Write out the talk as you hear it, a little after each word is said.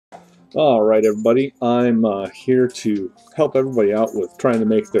All right, everybody. I'm here to help everybody out with trying to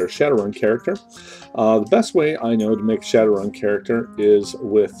make their Shadowrun character. The best way I know to make a Shadowrun character is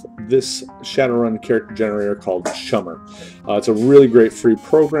with this Shadowrun character generator called Chummer. It's a really great free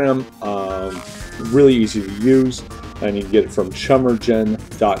program, really easy to use, and you can get it from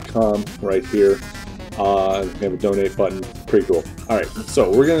chummergen.com right here. We have a donate button. Pretty cool. All right, so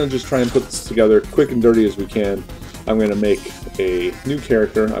we're going to just try and put this together quick and dirty as we can. I'm going to make a new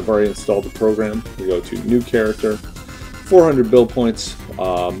character. I've already installed the program. We go to new character, 400 build points,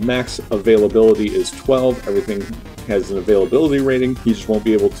 max availability is 12. Everything has an availability rating. You just won't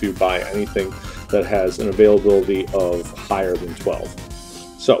be able to buy anything that has an availability of higher than 12.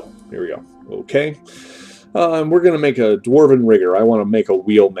 So here we go. Okay. We're going to make a Dwarven Rigger. I want to make a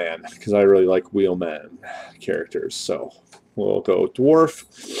Wheelman because I really like Wheelman characters. So we'll go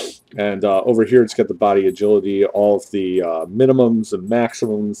Dwarf. And over here it's got the body agility, all of the minimums and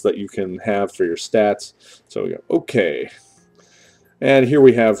maximums that you can have for your stats. So we go, okay. And here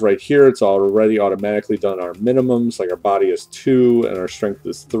we have right here, it's already automatically done our minimums, like our body is 2 and our strength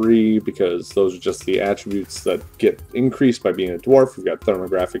is 3, because those are just the attributes that get increased by being a dwarf. We've got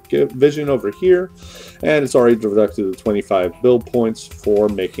thermographic vision over here, and it's already deducted the 25 build points for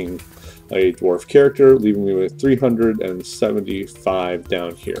making a dwarf character, leaving me with 375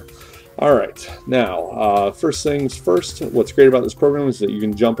 down here. Alright, now, first things first, what's great about this program is that you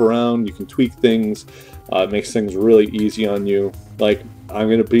can jump around, you can tweak things, it makes things really easy on you. Like, I'm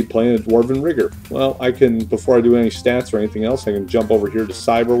going to be playing a Dwarven Rigger. Well, I can, before I do any stats or anything else, I can jump over here to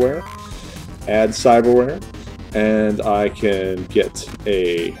Cyberware, add Cyberware, and I can get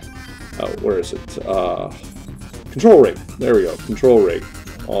a, where is it, control rig. There we go, control rig.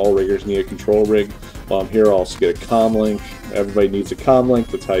 All riggers need a control rig. While I'm here, I'll also get a comm link. Everybody needs a comm link.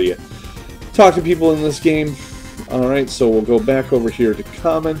 That's how you talk to people in this game. Alright, so we'll go back over here to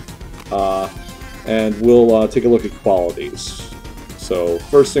common, and we'll take a look at qualities. So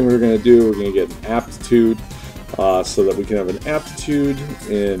first thing we're going to do, we're going to get an aptitude, so that we can have an aptitude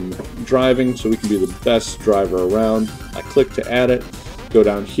in driving, so we can be the best driver around. I click to add it, go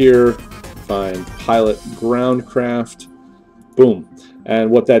down here, find pilot groundcraft, boom.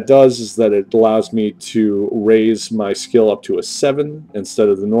 And what that does is that it allows me to raise my skill up to a 7 instead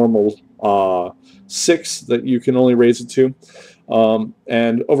of the normal 6 that you can only raise it to.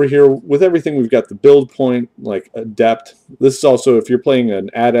 And over here, with everything, we've got the build point, like adept. This is also if you're playing an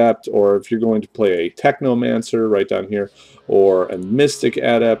adept, or if you're going to play a technomancer right down here, or a mystic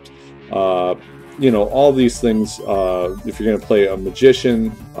adept. You know, all these things, if you're going to play a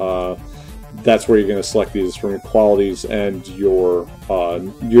magician, that's where you're going to select these from your qualities and your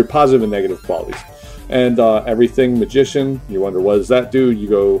positive and negative qualities. And everything magician, you wonder what does that do? You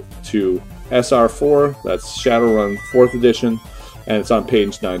go to SR4, that's Shadowrun 4th edition, and it's on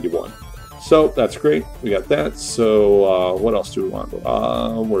page 91. So that's great, we got that. So what else do we want?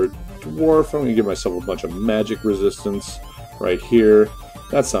 We're dwarf. I'm going to give myself a bunch of magic resistance right here.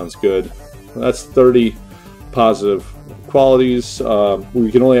 That sounds good. That's 30 positive qualities.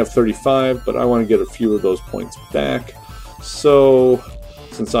 We can only have 35, but I want to get a few of those points back. So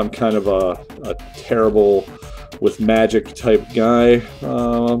since I'm kind of a terrible with magic type guy,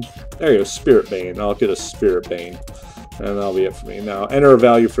 there you go, Spirit Bane. I'll get a Spirit Bane, and that'll be it for me. Now enter a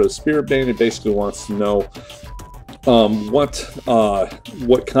value for the Spirit Bane. It basically wants to know what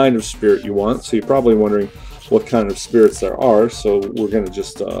kind of spirit you want. So you're probably wondering what kind of spirits there are. So we're going to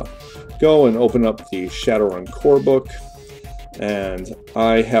just go and open up the Shadowrun core book, and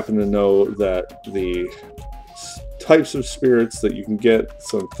I happen to know that the types of spirits that you can get,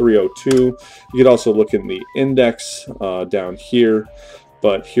 so 302. You could also look in the index down here,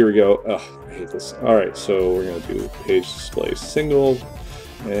 but here we go. Ugh, I hate this. Alright, so we're going to do page display single,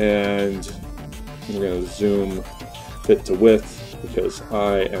 and we're going to zoom fit to width because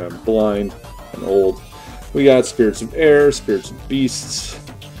I am blind and old. We got spirits of air, spirits of beasts,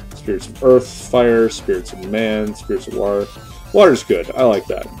 spirits of earth, fire, spirits of man, spirits of water. Water's good. I like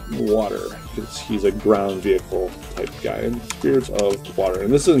that. Water, because he's a ground vehicle type guy. And spirits of water.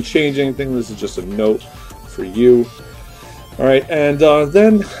 And this doesn't change anything. This is just a note for you. Alright, and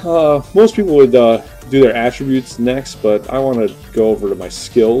then most people would do their attributes next, but I want to go over to my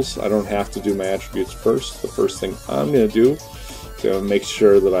skills. I don't have to do my attributes first. The first thing I'm going to do is going to make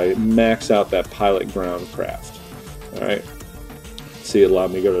sure that I max out that pilot groundcraft. Alright. See, it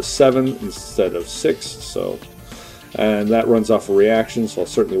allowed me to go to 7 instead of 6, so, and that runs off a reaction, so I'll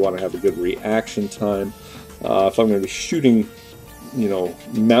certainly want to have a good reaction time. If I'm going to be shooting, you know,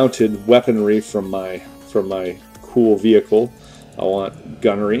 mounted weaponry from my cool vehicle, I want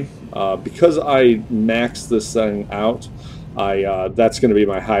gunnery. Because I maxed this thing out, That's going to be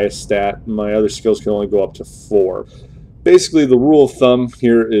my highest stat. My other skills can only go up to 4. Basically, the rule of thumb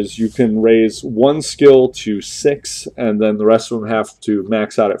here is you can raise one skill to 6, and then the rest of them have to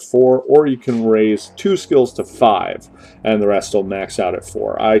max out at 4, or you can raise 2 skills to 5, and the rest will max out at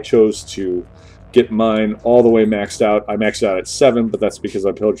 4. I chose to get mine all the way maxed out. I maxed out at 7, but that's because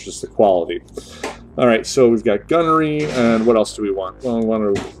I purchased the quality. Alright, so we've got gunnery, and what else do we want? Well, we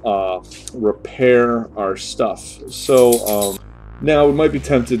want to repair our stuff. So, now we might be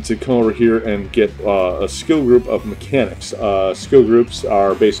tempted to come over here and get a skill group of mechanics. Skill groups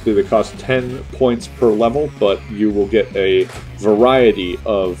are basically, they cost 10 points per level, but you will get a variety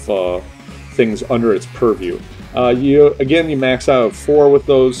of things under its purview. Again, you max out at 4 with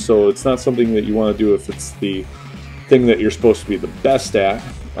those, so it's not something that you want to do if it's the thing that you're supposed to be the best at.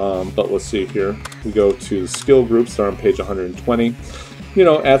 But let's see here. We go to skill groups, they're on page 120. You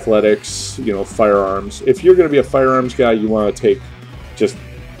know, athletics, you know, firearms. If you're going to be a firearms guy, you want to take just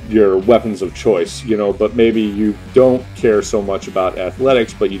your weapons of choice, you know, but maybe you don't care so much about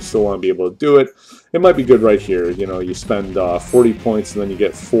athletics, but you still want to be able to do it. It might be good right here. You know, you spend 40 points and then you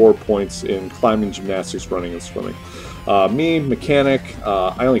get 4 points in climbing, gymnastics, running, and swimming. Me, mechanic,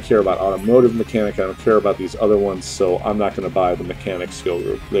 I only care about automotive mechanic. I don't care about these other ones, so I'm not going to buy the mechanic skill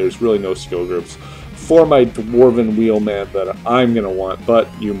group. There's really no skill groups for my dwarven wheelman that I'm going to want, but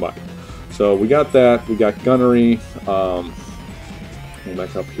you might. So we got that. We got gunnery. We'll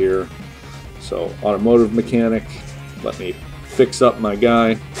back up here. So automotive mechanic. Let me fix up my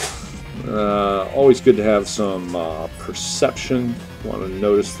guy. Always good to have some perception. Want to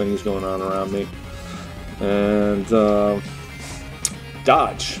notice things going on around me. And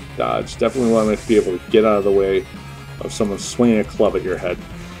dodge. Dodge. Definitely want to be able to get out of the way of someone swinging a club at your head.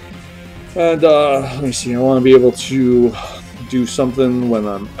 And let me see, I want to be able to do something when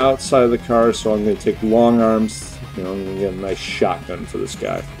I'm outside of the car, so I'm going to take long arms. You know, I'm going to get a nice shotgun for this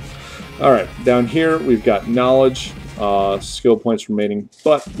guy. Alright, down here we've got knowledge, skill points remaining,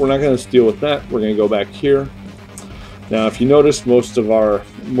 but we're not going to deal with that. We're going to go back here. Now, if you notice, most of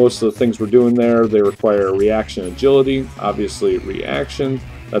the things we're doing there, they require reaction agility. Obviously, reaction,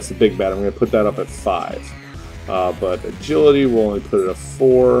 that's the big bad. I'm going to put that up at 5. But agility, we'll only put it at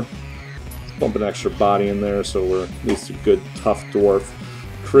 4. Bump an extra body in there, so we're at least a good, tough dwarf.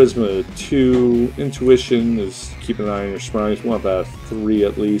 Charisma 2. Intuition is keeping an eye on your surroundings. We want that at 3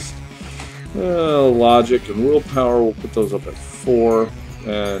 at least. Logic and willpower, we'll put those up at 4.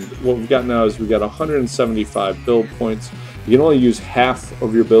 And what we've got now is we've got 175 build points. You can only use half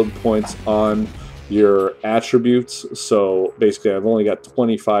of your build points on your attributes, so basically I've only got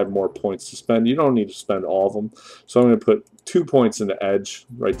 25 more points to spend. You don't need to spend all of them, so I'm going to put 2 points into edge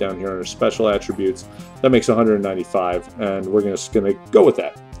right down here under special attributes. That makes 195, and we're just going to go with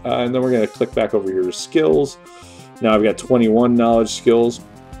that. And then we're going to click back over here to skills. Now I've got 21 knowledge skills,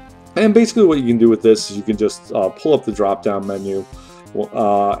 and basically what you can do with this is you can just pull up the drop down menu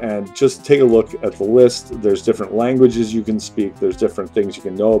and just take a look at the list. There's different languages you can speak. There's different things you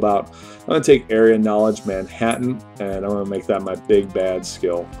can know about. I'm going to take area knowledge Manhattan, and I'm going to make that my big bad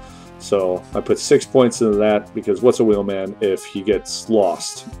skill. So I put 6 points into that, because what's a wheelman if he gets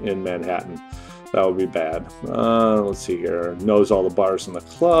lost in Manhattan? That would be bad. Let's see here. Knows all the bars and the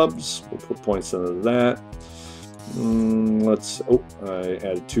clubs. We'll put points into that. Oh, I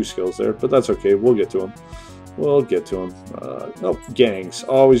added 2 skills there, but that's okay. We'll get to them. We'll get to them. Gangs.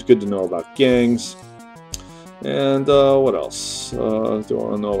 Always good to know about gangs. And what else? Do I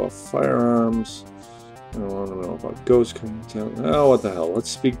want to know about firearms? I don't want to know about ghost content. Oh, what the hell. Let's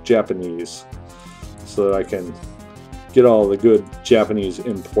speak Japanese so that I can get all the good Japanese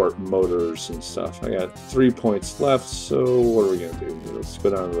import motors and stuff. I got 3 points left, so what are we going to do? Let's go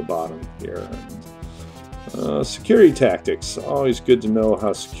down to the bottom here. Security tactics. Always good to know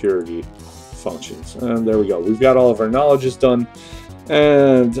how security functions. And there we go. We've got all of our knowledges done,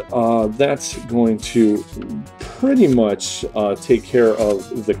 and that's going to pretty much take care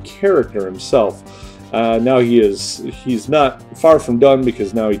of the character himself. Now he's not far from done,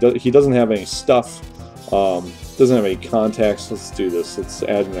 because now he doesn't have any stuff, doesn't have any contacts. Let's do this. Let's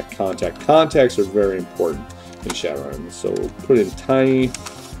add in a contact. Contacts are very important in Shadowrun, so we'll put in Tiny,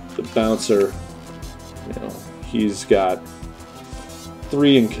 the bouncer. You know, he's got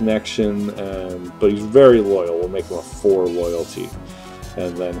 3 in connection, but he's very loyal. We'll make him a 4 loyalty.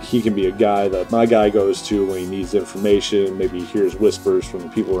 And then he can be a guy that my guy goes to when he needs information. Maybe he hears whispers from the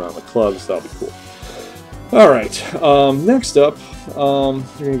people around the clubs. That'll be cool. Alright, next up, we're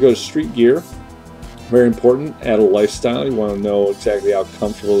going to go to street gear. Very important. Add a lifestyle. You want to know exactly how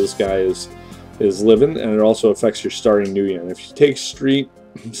comfortable this guy is living, and it also affects your starting new unit. If you take street,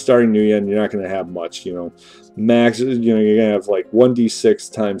 starting new yen, you're not going to have much, you know. Max, you know, you're going to have like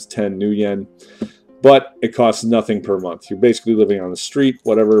 1d6 times 10 new yen, but it costs nothing per month. You're basically living on the street,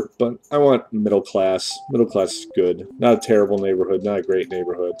 whatever, but I want middle class. Middle class is good. Not a terrible neighborhood, not a great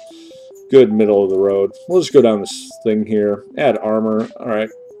neighborhood. Good middle of the road. We'll just go down this thing here. Add armor. All right.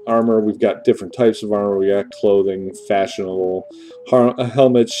 Armor, we've got different types of armor. We got clothing, fashionable,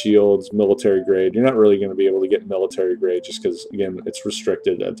 helmets, shields, military grade. You're not really going to be able to get military grade just because, again, it's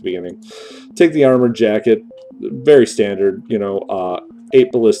restricted at the beginning. Take the armored jacket, very standard, you know,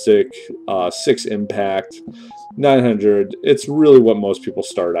 8 ballistic, 6 impact, 900. It's really what most people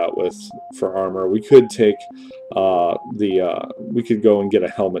start out with for armor. We could take we could go and get a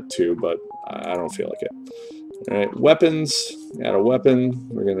helmet too, but I don't feel like it. Alright, weapons, add a weapon.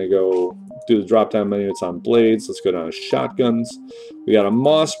 We're going to go do the drop down menu. It's on blades. Let's go down to shotguns. We got a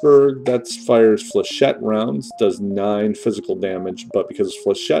Mossberg that fires flechette rounds, does 9 physical damage, but because it's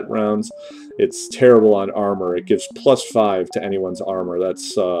flechette rounds, it's terrible on armor. It gives +5 to anyone's armor.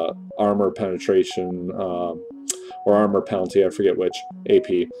 That's armor penetration or armor penalty, I forget which,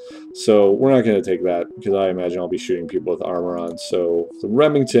 AP. So we're not going to take that because I imagine I'll be shooting people with armor on. So the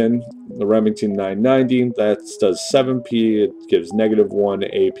Remington 990, that does 7p, it gives -1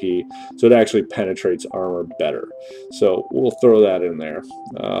 AP, so it actually penetrates armor better. So we'll throw that in there.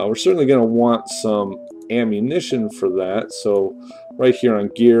 We're certainly going to want some ammunition for that, so right here on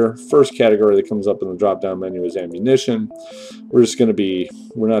gear, first category that comes up in the drop-down menu is ammunition. We're just going to be,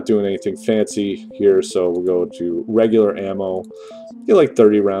 we're not doing anything fancy here, so we'll go to regular ammo. Get like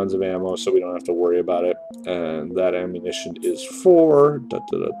 30 rounds of ammo, so we don't have to worry about it. And that ammunition is for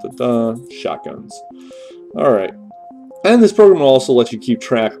shotguns. Alright. And this program will also let you keep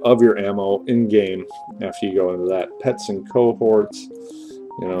track of your ammo in-game after you go into that. Pets and cohorts.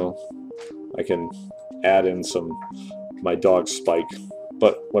 You know, I can add in my dog Spike,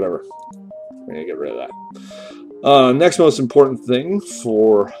 but whatever. We're going to get rid of that. Next most important thing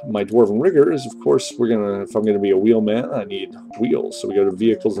for my Dwarven Rigger is, of course, if I'm gonna be a wheelman, I need wheels. So we go to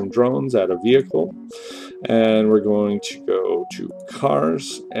vehicles and drones, add a vehicle, and we're going to go to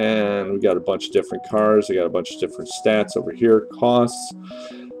cars, and we got a bunch of different cars. They got a bunch of different stats over here, costs,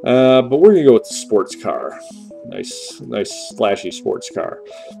 but we're gonna go with the sports car. Nice, flashy sports car.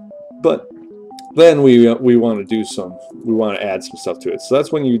 But then we want to add some stuff to it. So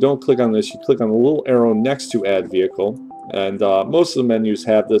that's when you don't click on this, you click on the little arrow next to add vehicle, and most of the menus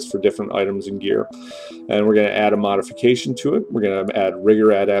have this for different items and gear. And we're going to add a modification to it. We're going to add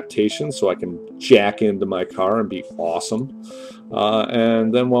rigger adaptation so I can jack into my car and be awesome.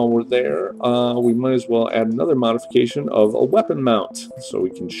 And then while we're there, we might as well add another modification of a weapon mount so we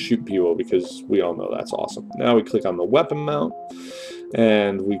can shoot people, because we all know that's awesome. Now we click on the weapon mount,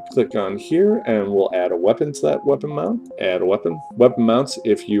 and we click on here, and we'll add a weapon to that weapon mount. Add a weapon. Weapon mounts,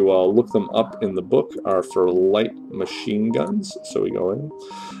 if you look them up in the book, are for light machine guns. So we go in.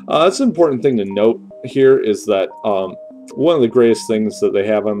 That's an important thing to note here, is that one of the greatest things that they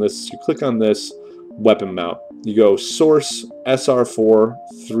have on this, you click on this weapon mount. You go source SR4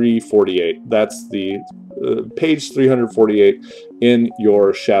 348. That's the page 348 in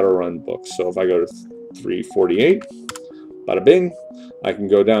your Shadowrun book. So if I go to 348, bada bing, I can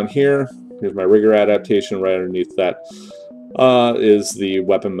go down here. Here's my rigger adaptation. Right underneath that is the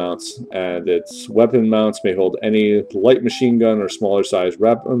weapon mounts, and its weapon mounts may hold any light machine gun or smaller size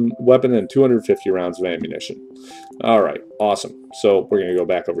weapon and 250 rounds of ammunition. All right, awesome. So we're going to go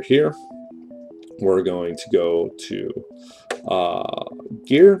back over here. We're going to go to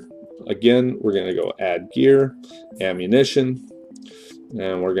gear. Again, we're going to go add gear, ammunition,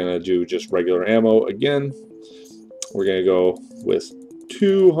 and we're going to do just regular ammo again. We're going to go with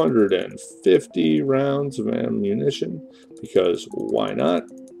 250 rounds of ammunition, because why not?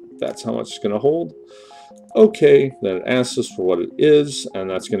 That's how much it's going to hold. Okay, then it asks us for what it is, and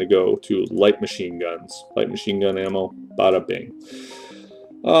that's going to go to light machine guns. Light machine gun ammo, bada bing.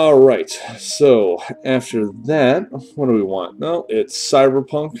 Alright, so after that, what do we want? No, it's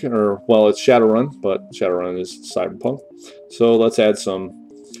Cyberpunk, or, well, it's Shadowrun, but Shadowrun is Cyberpunk. So let's add some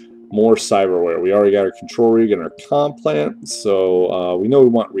more cyberware. We already got our control rig and our comm plant, so we know we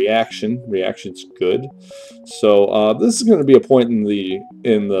want reaction. Reaction's good. So this is going to be a point in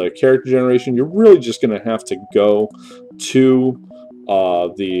the character generation. You're really just going to have to go to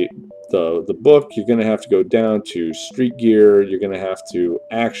the book. You're going to have to go down to street gear. You're going to have to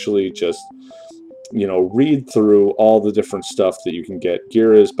actually just, you know, read through all the different stuff that you can get.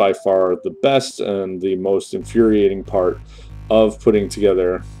 Gear is by far the best and the most infuriating part of putting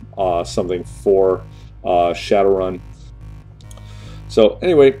together something for Shadowrun. So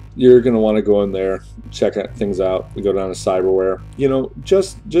anyway, you're going to want to go in there, check things out. We go down to cyberware. You know,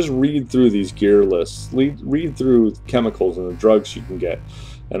 just read through these gear lists. Read through chemicals and the drugs you can get,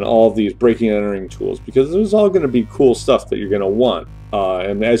 and all of these breaking and entering tools, because there's all going to be cool stuff that you're going to want.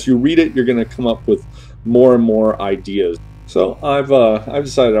 And as you read it, you're going to come up with more and more ideas. So I've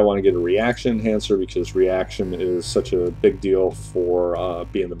decided I want to get a reaction enhancer, because reaction is such a big deal for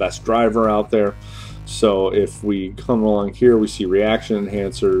being the best driver out there. So if we come along here, we see reaction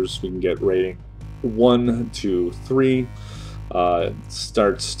enhancers. We can get rating 1 to 3.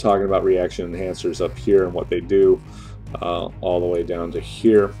 Starts talking about reaction enhancers up here and what they do, all the way down to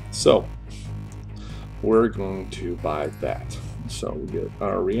here. So we're going to buy that. So we get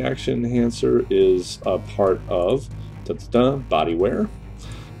our reaction enhancer is a part of bodywear.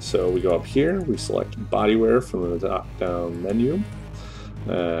 So we go up here, we select bodywear from the drop-down menu.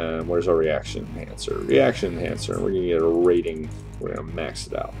 And where's our reaction enhancer? Reaction enhancer. We're going to get a rating. We're going to max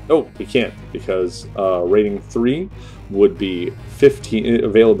it out. Oh, we can't, because rating 3 would be 15.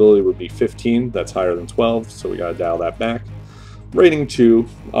 Availability would be 15. That's higher than 12, so we got to dial that back. Rating 2.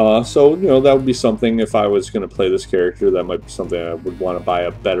 So, you know, that would be something, if I was going to play this character, that might be something I would want to buy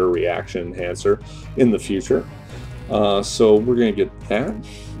a better reaction enhancer in the future. So we're going to get that.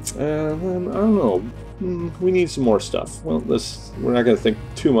 And then, I don't know. We need some more stuff. Well, we're not going to think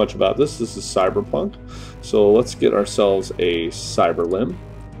too much about this. This is cyberpunk, so let's get ourselves a cyber limb,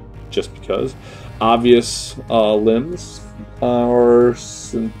 just because. Obvious limbs are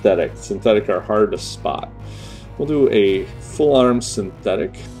synthetic. Synthetic are hard to spot. We'll do a full arm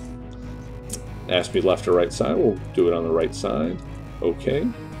synthetic. Ask me left or right side. We'll do it on the right side. Okay.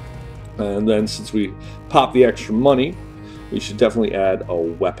 And then, since we pop the extra money, we should definitely add a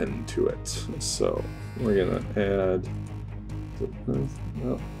weapon to it. So we're gonna add,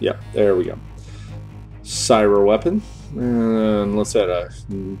 yeah, there we go. Cyber weapon, and let's add a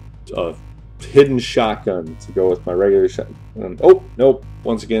hidden shotgun to go with my regular shotgun. Oh, nope,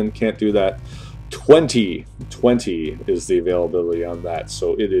 once again, can't do that. 20 is the availability on that,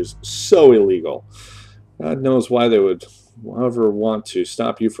 so it is so illegal. God knows why they would ever want to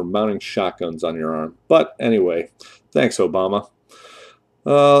stop you from mounting shotguns on your arm. But anyway, thanks, Obama.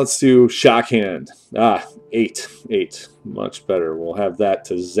 Let's do shock hand. 8. Much better. We'll have that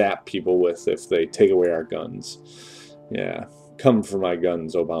to zap people with if they take away our guns. Yeah, come for my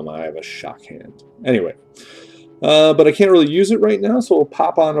guns, Obama. I have a shock hand. Anyway, but I can't really use it right now, so we'll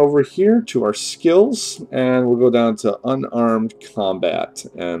pop on over here to our skills, and we'll go down to unarmed combat,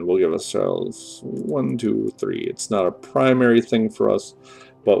 and we'll give ourselves 1, 2, 3. It's not a primary thing for us,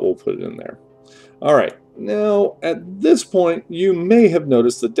 but we'll put it in there. All right. Now, at this point, you may have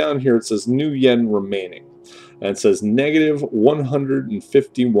noticed that down here it says new yen remaining, and it says negative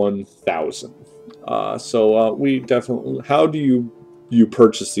 151,000. So we definitely, how do you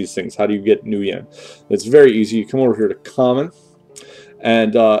purchase these things? How do you get new yen? It's very easy. You come over here to common,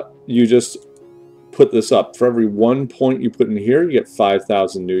 and you just put this up. For every 1 point you put in here, you get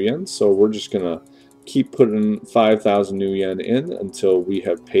 5,000 new yen. So we're just going to keep putting 5,000 new yen in until we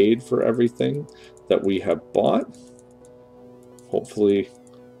have paid for everything that we have bought. Hopefully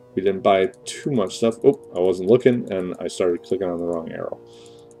we didn't buy too much stuff. Oh, I wasn't looking, and I started clicking on the wrong arrow.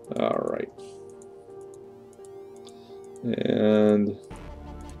 All right. And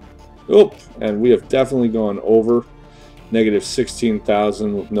and we have definitely gone over negative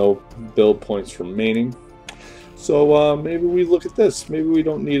 16,000 with no build points remaining. So maybe we look at this. Maybe we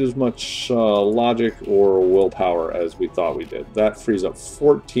don't need as much logic or willpower as we thought we did. That frees up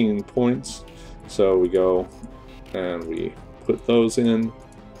 14 points. So we go and we put those in,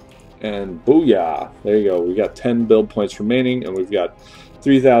 and booyah! There you go. We got 10 build points remaining, and we've got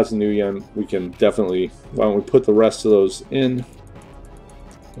 3,000 new yen. We can definitely, why don't we put the rest of those in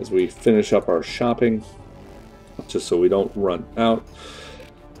as we finish up our shopping, just so we don't run out.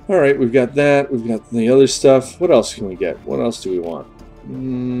 All right, we've got that. We've got the other stuff. What else can we get? What else do we want?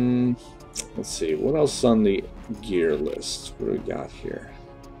 Let's see. What else is on the gear list? What do we got here?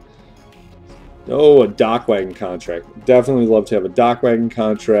 Oh, a dock wagon contract. Definitely love to have a dock wagon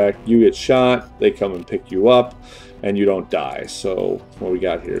contract. You get shot, they come and pick you up, and you don't die. So what we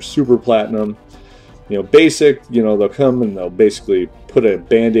got here? Super platinum. You know, basic, you know, they'll come and they'll basically put a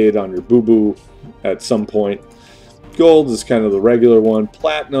band-aid on your boo-boo at some point. Gold is kind of the regular one.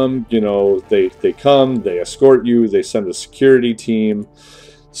 Platinum, you know, they come, they escort you, they send a security team.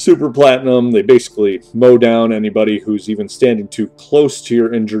 Super platinum, they basically mow down anybody who's even standing too close to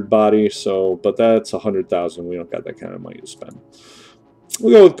your injured body. So, but that's 100,000. We don't got that kind of money to spend.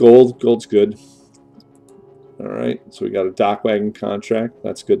 We'll go with gold. Gold's good. All right, so we got a dock wagon contract.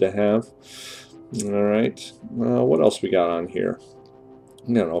 That's good to have. All right, what else we got on here?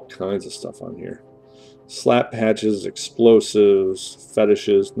 You got all kinds of stuff on here. Slap patches, explosives,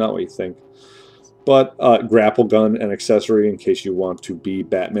 fetishes, not what you think. But grapple gun and accessory in case you want to be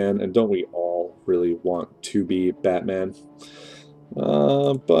Batman. And don't we all really want to be Batman?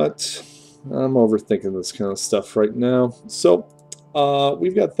 But I'm overthinking this kind of stuff right now. So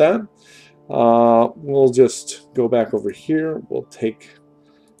we've got that. We'll just go back over here. We'll take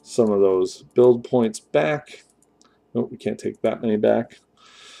some of those build points back. Oh, we can't take that many back.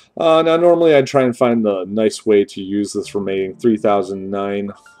 Now, normally I'd try and find the nice way to use this remaining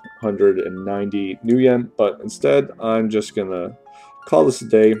 3,990 new yen, but instead I'm just going to call this a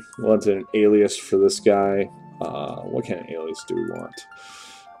day. We'll enter an alias for this guy. What kind of alias do we want?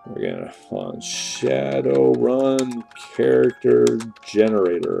 We're going to on Shadowrun character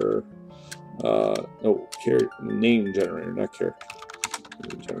generator. Name generator, not character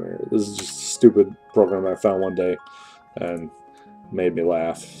generator. This is just a stupid program I found one day and made me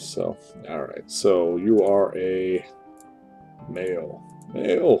laugh. So, alright. So, you are a male.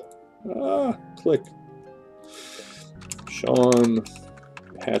 Click. Sean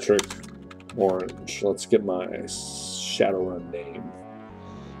Patrick Orange. Let's get my Shadowrun name.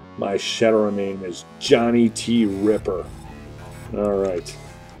 My Shadowrun name is Johnny T. Ripper. Alright.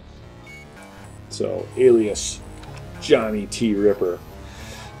 So, alias Johnny T. Ripper.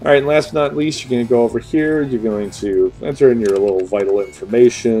 Alright, and last but not least, you're going to go over here. You're going to enter in your little vital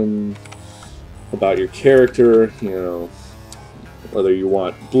information about your character. You know, whether you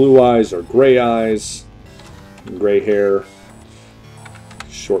want blue eyes or gray eyes, gray hair,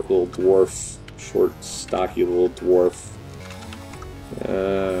 short little dwarf, short, stocky little dwarf.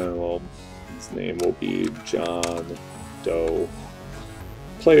 Well, his name will be John Doe.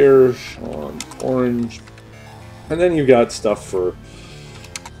 Player, Sean Orange. And then you got stuff for,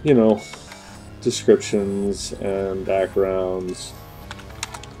 you know, descriptions and backgrounds.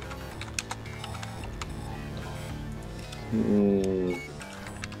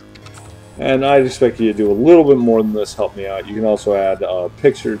 And I'd expect you to do a little bit more than this. Help me out. You can also add a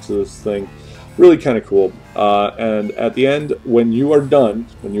picture to this thing. Really kind of cool. And at the end, when you are done,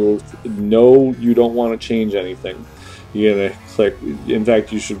 when you know you don't want to change anything, you're going to click. In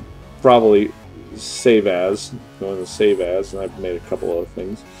fact, you should probably save as. Go into save as, and I've made a couple other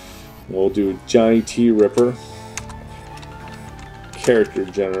things. We'll do Johnny T. Ripper character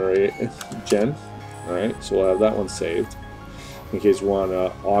gen. Alright, so we'll have that one saved in case you want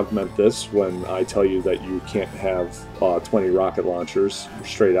to augment this when I tell you that you can't have 20 rocket launchers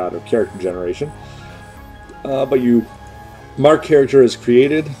straight out of character generation. But you mark character as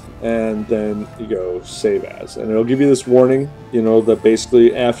created, and then you go save as, and it'll give you this warning, you know, that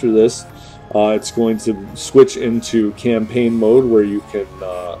basically after this it's going to switch into campaign mode where you can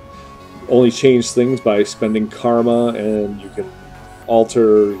only change things by spending karma, and you can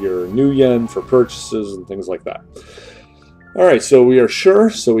alter your new yen for purchases and things like that. Alright, so we are sure,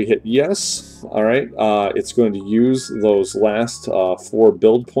 so we hit yes. Alright, it's going to use those last 4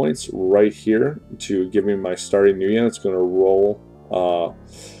 build points right here to give me my starting new yen. It's going to roll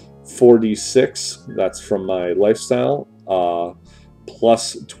 4d6, that's from my lifestyle,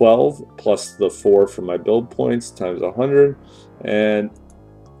 plus 12, plus the 4 from my build points, times 100, and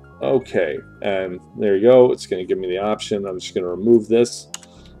okay, and there you go. It's going to give me the option. I'm just going to remove this.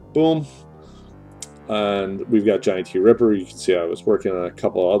 Boom. And we've got Johnny T. Ripper. You can see I was working on a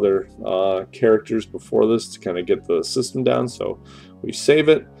couple other characters before this to kind of get the system down. So we save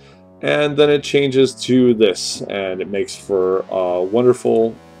it, and then it changes to this, and it makes for a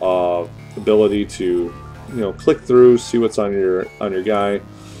wonderful ability to, you know, click through, see what's on your guy,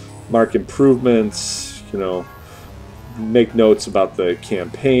 mark improvements, you know, make notes about the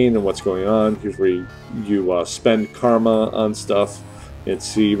campaign and what's going on. Here's where you spend karma on stuff. And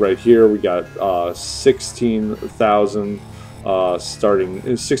see right here we got 16,000 starting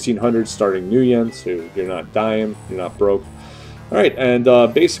 1,600 starting new yen, so you're not dying, you're not broke. Alright, and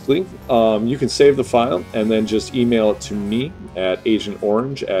basically you can save the file and then just email it to me at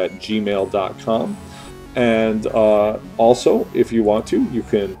agentorange@gmail.com. And also, if you want to, you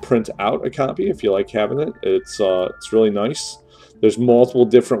can print out a copy if you like having it. It's really nice. There's multiple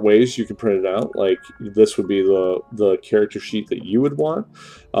different ways you can print it out. Like this would be the character sheet that you would want.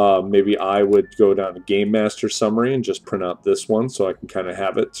 Maybe I would go down to Game Master Summary and just print out this one so I can kind of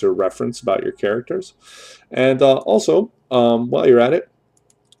have it to reference about your characters. And also, while you're at it,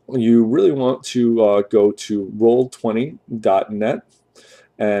 you really want to go to roll20.net.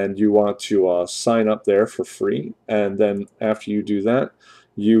 And you want to sign up there for free. And then after you do that,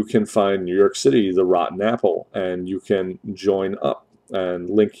 you can find New York City, the Rotten Apple, and you can join up and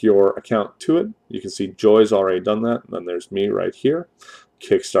link your account to it. You can see Joy's already done that, and then there's me right here.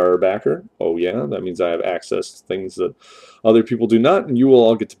 Kickstarter backer. Oh yeah, that means I have access to things that other people do not, and you will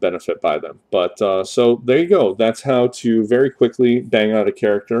all get to benefit by them. But so there you go. That's how to very quickly bang out a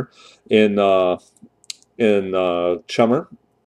character in Chummer.